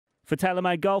For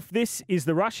TaylorMade Golf, this is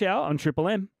the Rush Hour on Triple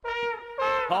M.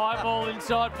 High ball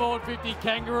inside forward 50.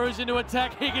 Kangaroos into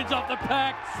attack. Higgins off the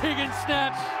pack. Higgins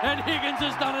snaps, and Higgins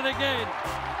has done it again.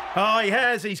 Oh, he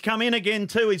has. He's come in again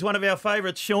too. He's one of our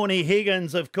favourites, Shaun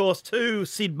Higgins, of course. 2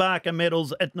 Sid Barker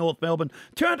medals at North Melbourne.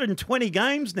 220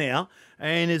 games now,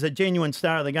 and is a genuine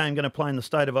star of the game. Going to play in the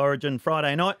State of Origin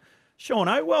Friday night. Shaun,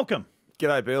 welcome.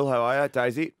 G'day, Bill. How are you?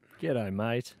 Daisy? G'day,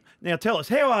 mate. Now tell us,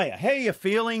 how are you? How are you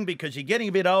feeling? Because you're getting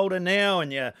a bit older now,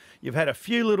 and you've had a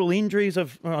few little injuries.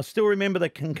 I still remember the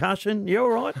concussion. You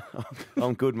all right?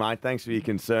 I'm good, mate. Thanks for your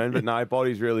concern. But no,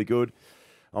 body's really good.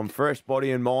 I'm fresh, body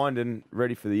and mind, and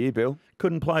ready for the year, Bill.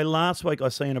 Couldn't play last week, I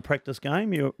see, in a practice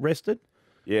game. You rested?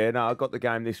 Yeah, no, I got the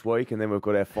game this week, and then we've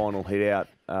got our final hit out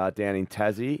down in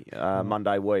Tassie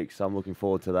Monday week, so I'm looking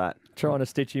forward to that. Trying to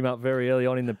stitch him up very early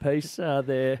on in the piece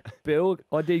there, Bill.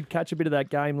 I did catch a bit of that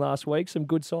game last week. Some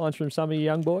good signs from some of your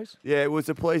young boys. Yeah, it was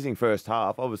a pleasing first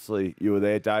half. Obviously, you were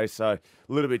there, Dave, so a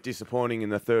little bit disappointing in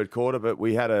the third quarter, but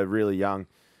we had a really young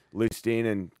list in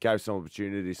and gave some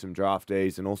opportunity to some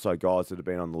draftees and also guys that have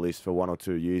been on the list for 1 or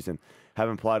 2 years and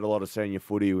haven't played a lot of senior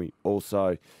footy. We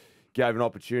also gave an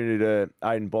opportunity to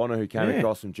Aidan Bonner, who came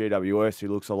across from GWS, who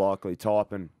looks a likely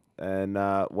type, and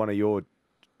one of your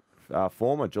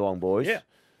former Geelong boys. Yeah.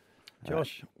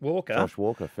 Josh Walker. Josh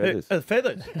Walker, feathers.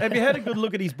 Feathers. Have you had a good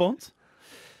look at his bonds?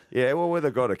 Yeah, well,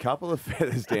 we've got a couple of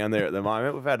feathers down there at the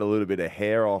moment. We've had a little bit of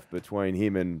hair off between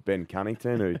him and Ben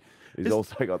Cunnington, who's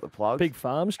also got the plugs. Big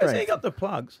farm strength. Has he got the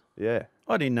plugs? Yeah.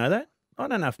 I didn't know that. I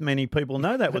don't know if many people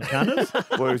know that with Cunners.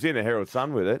 Well, he was in a Herald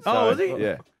Sun with it. So, Oh, was he?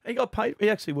 Yeah. He got paid. He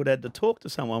actually would have had to talk to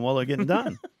someone while they're getting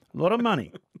done. A lot of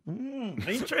money.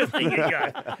 Interesting. You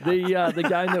go. The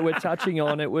game that we're touching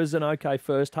on, it was an okay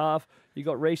first half. You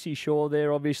got Reece Shaw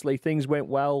there. Obviously, things went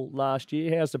well last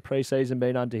year. How's the pre-season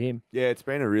been under him? Yeah, it's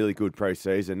been a really good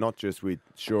pre-season, not just with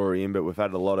Shaw in, but we've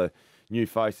had a lot of new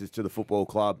faces to the football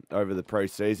club over the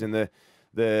pre-season.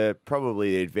 The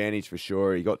probably the advantage for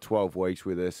Shaw, he got 12 weeks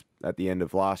with us at the end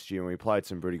of last year, and we played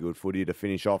some pretty good footy to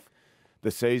finish off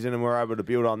the season, and we're able to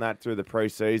build on that through the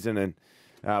pre-season. And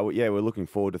we're looking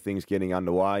forward to things getting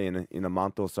underway in a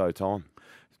month or so time.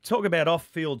 Talk about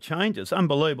off-field changes.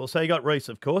 Unbelievable. So you got Reece,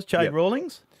 of course. Jade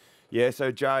Rawlings. Yeah,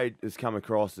 so Jade has come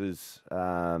across as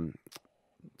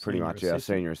pretty much our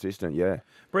senior assistant, yeah.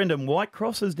 Brendan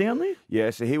Whitecross is down there? Yeah,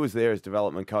 so he was there as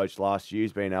development coach last year.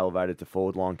 He's been elevated to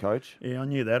forward line coach. Yeah, I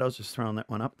knew that. I was just throwing that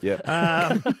one up.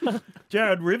 Yeah.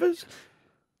 Jared Rivers?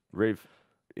 Riv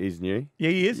is new. Yeah,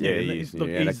 he is. Yeah, he is new.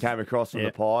 And it came across from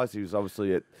the Pies. He was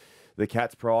obviously at the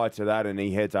Cats prior to that, and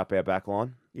he heads up our back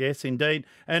line. Yes, indeed.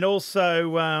 And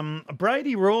also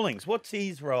Brady Rawlings. What's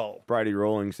his role? Brady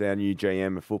Rawlings, our new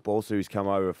GM of football, so he's come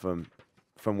over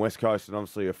from West Coast and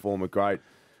obviously a former great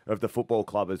of the football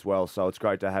club as well. So it's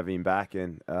great to have him back,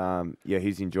 and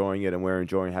he's enjoying it, and we're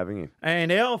enjoying having him.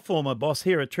 And our former boss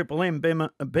here at Triple M, Ben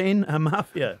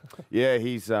Amafia. Yeah,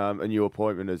 he's a new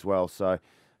appointment as well. So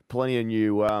plenty of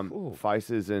new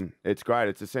faces, and it's great.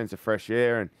 It's a sense of fresh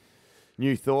air and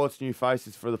new thoughts, new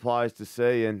faces for the players to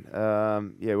see, and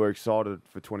we're excited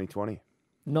for 2020.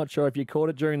 Not sure if you caught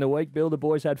it during the week, Bill. The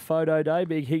boys had photo day.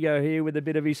 Big Higo here with a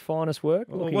bit of his finest work.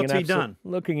 Well, what's he done?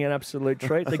 Looking an absolute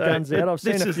treat. The gun's out. I've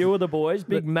seen a few of the boys.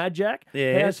 Big Majak.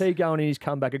 Yes. How's he going in his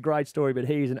comeback? A great story, but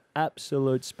he's an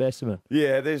absolute specimen.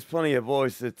 Yeah, there's plenty of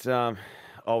boys that,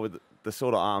 with the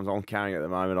sort of arms I'm carrying at the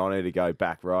moment, I need to go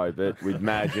back row. But with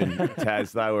Madge and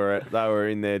Taz, they were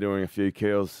in there doing a few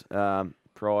kills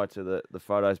prior to the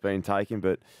photos being taken.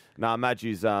 But no, Madge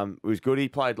was good. He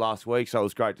played last week, so it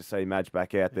was great to see Madge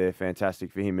back out there.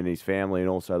 Fantastic for him and his family, and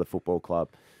also the football club.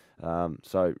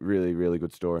 So really, really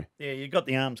good story. Yeah, you got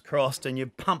the arms crossed and you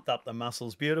pumped up the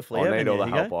muscles beautifully. I need all the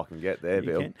help I can get there,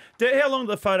 Bill. How long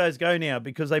do the photos go now?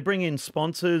 Because they bring in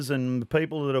sponsors and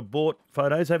people that have bought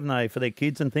photos, haven't they, for their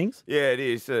kids and things? Yeah, it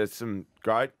is. Some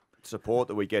great support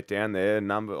that we get down there.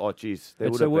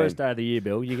 It's the worst day of the year,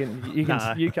 Bill. You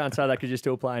can't say that because you're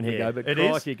still playing Higo, but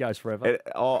crikey, it goes forever.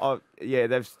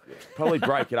 They've probably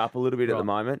break it up a little bit at the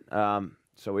moment.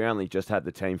 So we only just had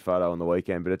the team photo on the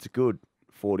weekend, but it's a good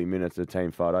 40 minutes of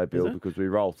team photo, Bill, because we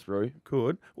roll through.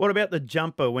 Good. What about the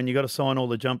jumper when you got to sign all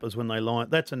the jumpers when they line?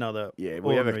 That's another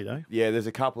ordinary, though. Yeah, there's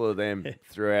a couple of them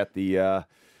throughout the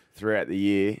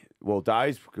year. Well,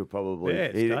 Days could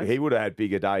probably he would have had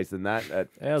bigger days than that.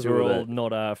 Ours were all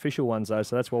not official ones though,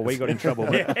 so that's why we got in trouble.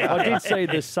 I did see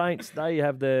the Saints. They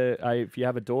have if you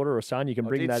have a daughter or a son, you can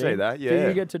bring that in. That, yeah. Did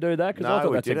you get to do that? Because I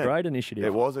thought that's a great initiative.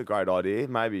 It was a great idea.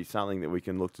 Maybe something that we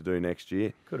can look to do next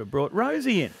year. Could have brought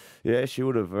Rosie in. Yeah, she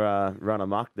would have run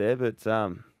amok there, but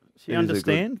she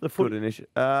understand the foot initiative.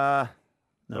 I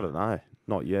don't know.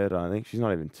 Not yet. I think she's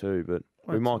not even 2, but.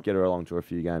 We might get her along to a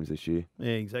few games this year.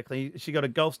 Yeah, exactly. She got a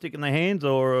golf stick in the hands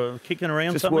or kicking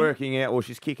around Just something? working out. Well,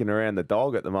 she's kicking around the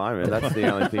dog at the moment. That's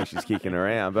the only thing she's kicking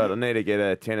around. But I need to get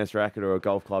a tennis racket or a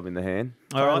golf club in the hand.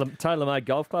 All right. Tailor-made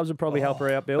golf clubs would probably help her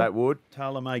out, Bill. That would.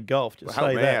 Tailor-made golf. Just Help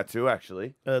say me that. out too,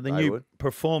 actually. The They new would.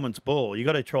 performance ball. You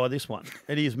got to try this one.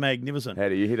 It is magnificent. How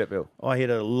do you hit it, Bill? I hit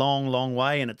it a long, long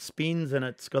way, and it spins, and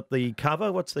it's got the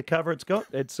cover. What's the cover it's got?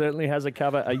 It certainly has a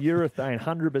cover, a urethane,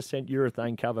 100%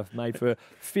 urethane cover made for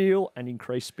feel and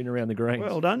increased spin around the greens.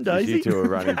 Well done, You Daisy. two are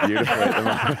running beautifully at the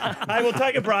moment. Hey, we'll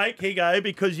take a break. Here you go,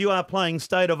 because you are playing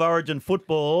State of Origin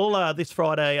football this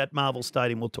Friday at Marvel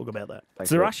Stadium. We'll talk about that.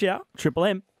 It's the Rush Hour, Triple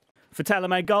M. For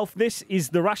TaylorMade Golf, this is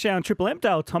the Rush Hour and Triple M.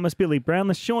 Dale Thomas, Billy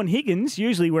Brownless, Shaun Higgins,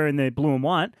 usually wearing their blue and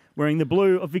white, wearing the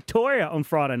blue of Victoria on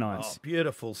Friday Oh, nights.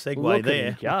 beautiful segue Look there.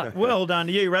 at him go. Well done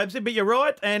to you, Rabsy. But you're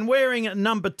right, and wearing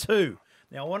number 2.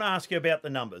 Now, I want to ask you about the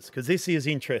numbers, because this is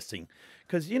interesting.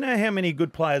 Because you know how many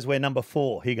good players wear number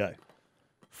 4? Here you go.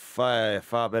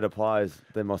 Far better players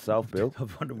than myself, Bill.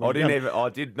 I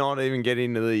did not even get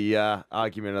into the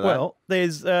argument of that. Well,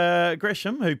 there's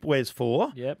Gresham, who wears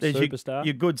 4. Yep, there's superstar.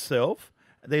 Your good self.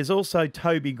 There's also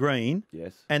Toby Green.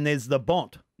 Yes. And there's the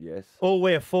Bont. Yes. All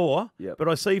wear 4. Yep. But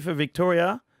I see for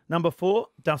Victoria, number 4,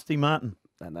 Dusty Martin.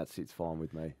 And that sits fine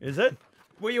with me. Is it?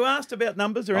 Were you asked about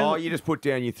numbers around? Oh, you just put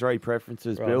down your 3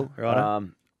 preferences, Right, Bill. righto.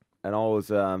 And I was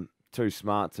too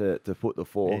smart to put the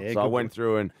 4. Yeah, so I good went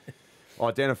through and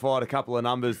identified a couple of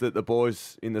numbers that the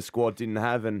boys in the squad didn't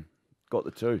have and got the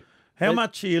 2. How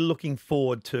much are you looking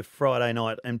forward to Friday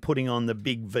night and putting on the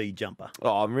big V jumper?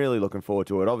 Oh, I'm really looking forward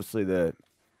to it. Obviously,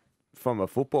 from a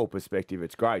football perspective,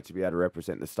 it's great to be able to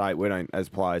represent the state. We don't, as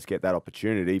players, get that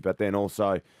opportunity. But then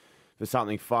also, for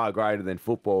something far greater than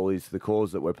football is the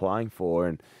cause that we're playing for.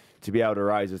 And to be able to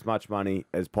raise as much money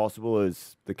as possible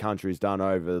as the country's done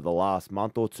over the last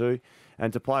month or two,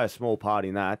 and to play a small part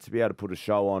in that, to be able to put a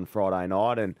show on Friday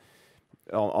night. And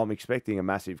I'm expecting a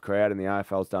massive crowd, and the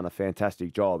AFL's done a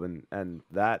fantastic job, and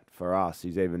that for us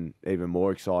is even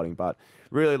more exciting. But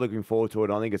really looking forward to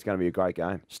it. I think it's going to be a great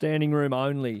game. Standing room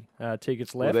only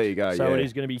tickets left. Well, there you go. So yeah. it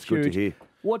is going to be It's huge. Good to hear.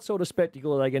 What sort of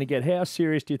spectacle are they going to get? How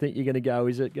serious do you think you're going to go?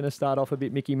 Is it going to start off a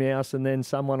bit Mickey Mouse and then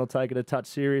someone will take it a touch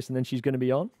serious and then she's going to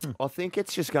be on? I think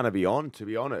it's just going to be on, to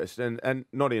be honest, and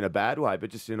not in a bad way, but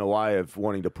just in a way of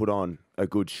wanting to put on a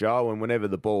good show. And whenever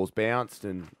the ball's bounced,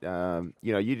 and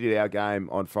you did our game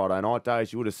on Friday night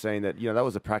days, you would have seen that that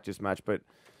was a practice match, but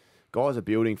guys are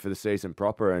building for the season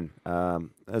proper. And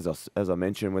as I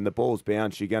mentioned, when the ball's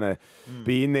bounced, you're going to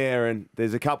be in there, and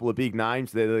there's a couple of big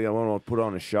names there that are going to want to put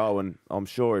on a show. And I'm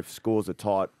sure if scores are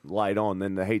tight late on,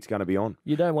 then the heat's going to be on.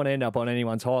 You don't want to end up on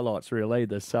anyone's highlights reel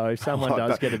either. So if someone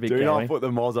does get a big Do going. not put the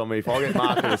moz on me. If I get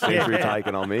marked with a century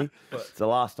taken on me, it's the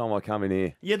last time I come in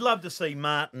here. You'd love to see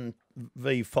Martin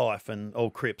v Fife or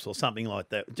Cripps or something like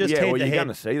that. Just yeah, head well, to you're head. going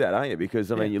to see that, aren't you?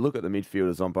 Because, I mean, you look at the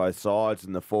midfielders on both sides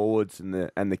and the forwards and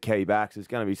the key backs. There's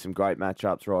going to be some great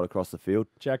matchups right across the field.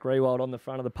 Jack Rewald on the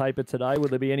front of the paper today. Will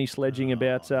there be any sledging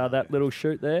about that little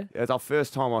shoot there? Yeah, it's our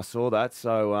first time I saw that,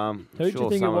 so Who do you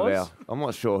think it was? I'm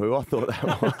not sure who I thought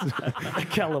that was.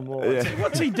 Callum Moore.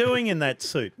 What's he doing in that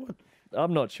suit?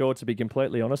 I'm not sure, to be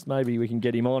completely honest. Maybe we can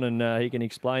get him on and he can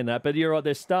explain that. But you're right,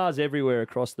 there's stars everywhere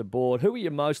across the board. Who are you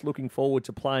most looking forward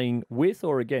to playing with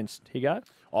or against, Higo?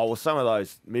 Oh, well, some of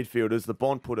those midfielders, the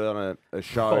Bond put on a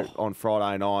show on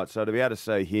Friday night, so to be able to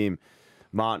see him,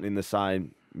 Martin in the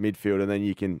same midfield, and then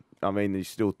you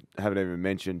still haven't even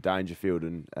mentioned Dangerfield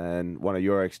and one of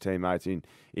your ex-teammates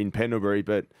in Pendlebury,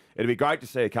 but it'd be great to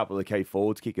see a couple of key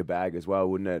forwards kick a bag as well,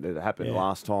 wouldn't it? It happened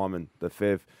last time, and the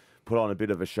Fev put on a bit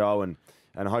of a show, and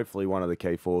hopefully one of the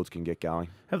key forwards can get going.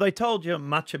 Have they told you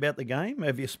much about the game?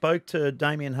 Have you spoke to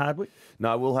Damien Hardwick?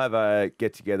 No, we'll have a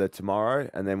get-together tomorrow,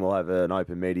 and then we'll have an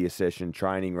open media session,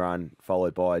 training run,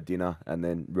 followed by a dinner, and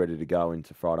then ready to go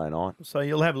into Friday night. So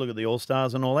you'll have a look at the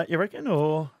All-Stars and all that, you reckon?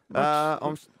 Or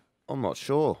I'm not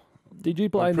sure. Did you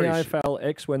blame the pretty AFL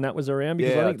X when that was around?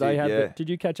 Because Yeah, I think I they did, had. yeah. Did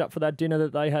you catch up for that dinner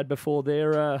that they had before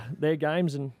their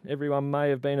games, and everyone may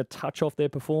have been a touch off their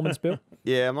performance, Bill?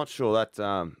 Yeah, I'm not sure that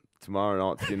tomorrow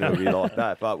night's dinner will be like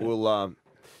that, but we'll.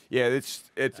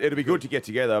 It'll be good to get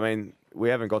together. I mean, we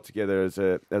haven't got together as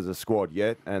a squad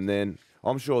yet, and then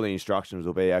I'm sure the instructions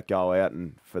will be go out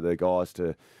and for the guys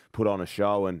to put on a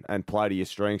show and play to your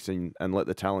strengths and let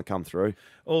the talent come through.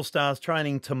 All-Stars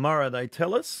training tomorrow, they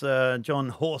tell us. John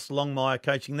Horst Longmire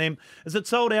coaching them. Is it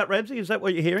sold out, Rabsy? Is that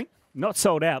what you're hearing? Not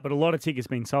sold out, but a lot of tickets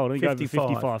been sold. I think over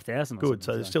 55,000. Good,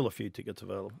 so there's still a few tickets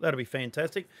available. That'll be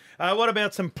fantastic. What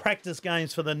about some practice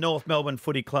games for the North Melbourne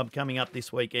Footy Club coming up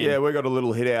this weekend? Yeah, we've got a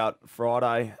little hit out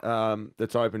Friday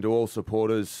that's open to all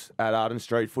supporters at Arden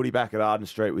Street. Footy back at Arden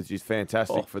Street, which is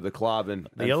fantastic for the club and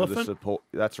The and elephant? for the support.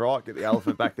 That's right. Get the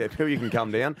elephant back there. Bill, you can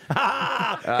come down.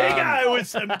 Here you go with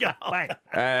some goal.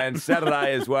 And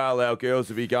Saturday as well, our girls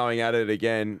will be going at it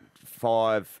again,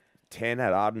 5:10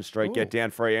 at Arden Street. Get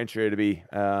down, free entry to be.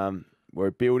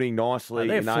 We're building nicely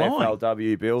they're in flying.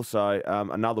 AFLW, Bill. So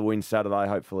another win Saturday,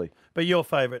 hopefully. But your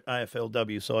favourite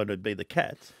AFLW side would be the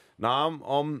Cats. No,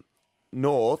 I'm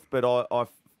North, but I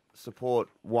support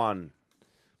one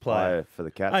player for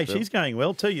the Cats. Hey, Bill. she's going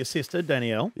well too, your sister,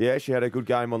 Danielle. Yeah, she had a good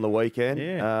game on the weekend.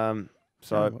 Yeah.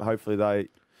 So hopefully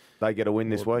they get a win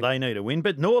this week. They need a win,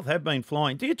 but North have been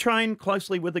flying. Do you train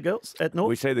closely with the girls at North?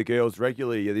 We see the girls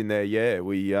regularly in there. Yeah,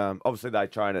 we obviously they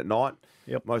train at night.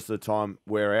 Yep. Most of the time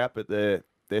we're out, but they're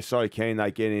so keen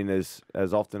they get in as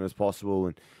often as possible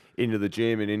and into the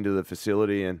gym and into the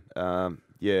facility. And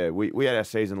we had our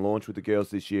season launch with the girls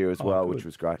this year as well, which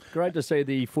was great. Great to see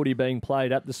the footy being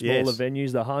played at the smaller Yes.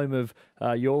 venues, the home of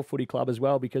your footy club as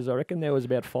well, because I reckon there was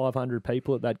about 500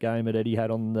 people at that game at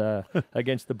Etihad on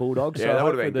against the Bulldogs. Yeah, so that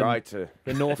would have hopefully been great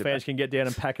the North fans can get down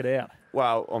and pack it out.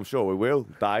 Well, I'm sure we will,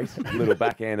 Dave. A little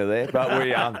backhander there, but we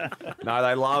no,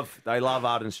 they love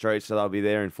Arden Street, so they'll be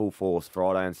there in full force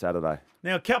Friday and Saturday.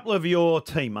 Now, a couple of your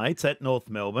teammates at North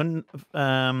Melbourne,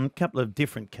 a couple of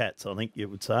different Cats, I think you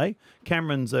would say.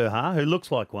 Cameron Zurhaar, who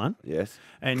looks like one, Yes.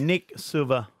 and Nick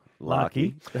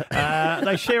Silver-Larky.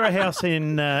 They share a house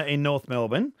in North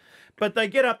Melbourne, but they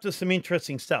get up to some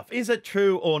interesting stuff. Is it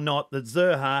true or not that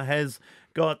Zurhaar has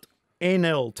got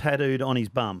NL tattooed on his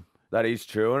bum? That is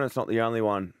true, and it's not the only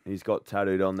one he's got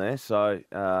tattooed on there. So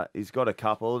he's got a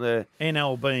couple there.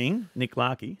 NL being Nick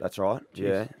Larky. That's right.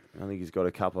 Yeah, I think he's got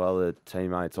a couple other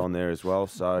teammates on there as well.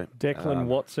 So Declan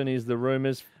Watson is the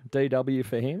rumours. DW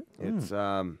for him. it's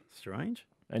Strange.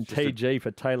 And TG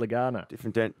for Taylor Garner.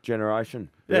 different generation.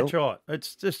 Bill. That's right.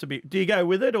 It's just a bit. Do you go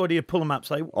with it or do you pull them up?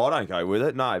 Say, I don't go with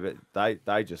it, no, but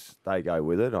they go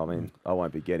with it. I mean, I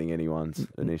won't be getting anyone's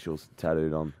initials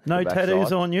tattooed on. no the backside.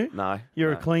 tattoos on you? No,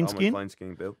 You're no, a clean I'm skin? A clean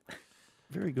skin, Bill.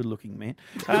 Very good looking man.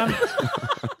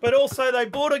 But also they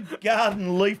bought a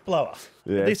garden leaf blower.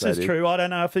 Yes, This they is did. true. I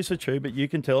don't know if this is true, but you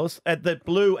can tell us. That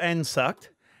blew and sucked.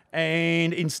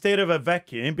 And instead of a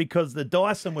vacuum, because the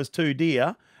Dyson was too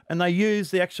dear, and they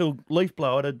used the actual leaf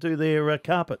blower to do their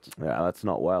carpets. Yeah, that's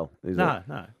not well, is No, it?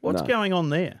 no. What's No. going on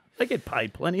there? They get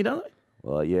paid plenty, don't they?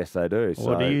 Well, yes, they do. Or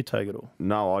So, do you take it all?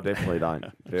 No, I definitely don't,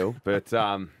 Bill. But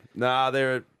no,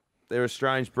 they're a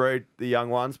strange breed, the young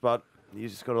ones, but you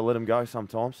just got to let them go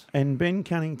sometimes. And Ben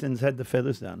Cunnington's had the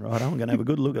feathers done, right? I'm going to have a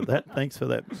good look at that. Thanks for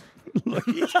that.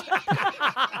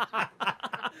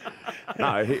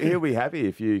 No, he'll be happy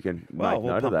if you can Well, make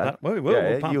we'll note of pump that. that. We will.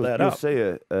 We'll pump you'll, that you'll up. see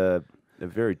a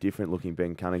very different looking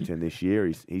Ben Cunnington this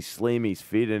year. He's slim, he's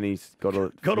fit, and he's got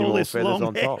a Got few all more this feathers long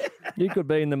on hair. top. You could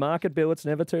be in the market, Bill. It's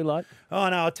never too late. Oh,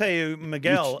 no, I'll tell you,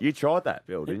 Miguel. You tried that,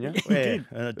 Bill, didn't you? Yeah,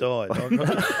 and it died.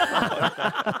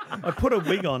 I put a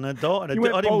wig on and it died. You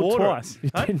went I didn't bald water twice.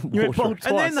 it. Huh? You went bald And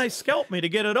twice. then they scalped me to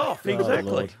get it off.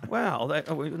 Exactly. Lord. Wow.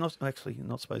 We're not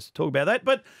supposed to talk about that.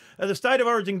 But the State of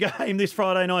Origin game this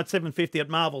Friday night, 7:50 at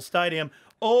Marvel Stadium.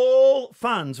 All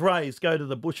funds raised go to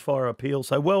the bushfire appeal.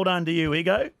 So well done to you,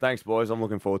 Higo. Thanks, boys. I'm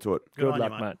looking forward to it. Good on you,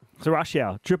 luck, mate. mate. It's a rush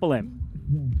hour. Triple M.